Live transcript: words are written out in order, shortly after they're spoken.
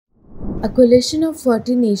A coalition of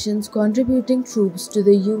 40 nations contributing troops to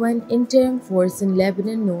the UN Interim Force in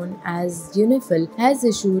Lebanon, known as UNIFIL, has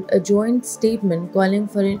issued a joint statement calling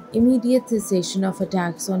for an immediate cessation of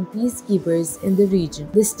attacks on peacekeepers in the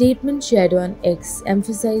region. The statement shared on X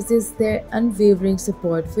emphasizes their unwavering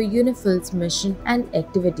support for UNIFIL's mission and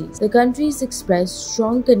activities. The countries expressed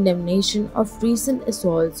strong condemnation of recent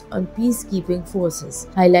assaults on peacekeeping forces,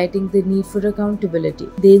 highlighting the need for accountability.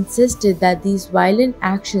 They insisted that these violent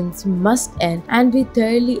actions must end and be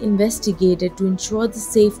thoroughly investigated to ensure the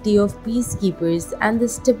safety of peacekeepers and the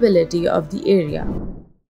stability of the area.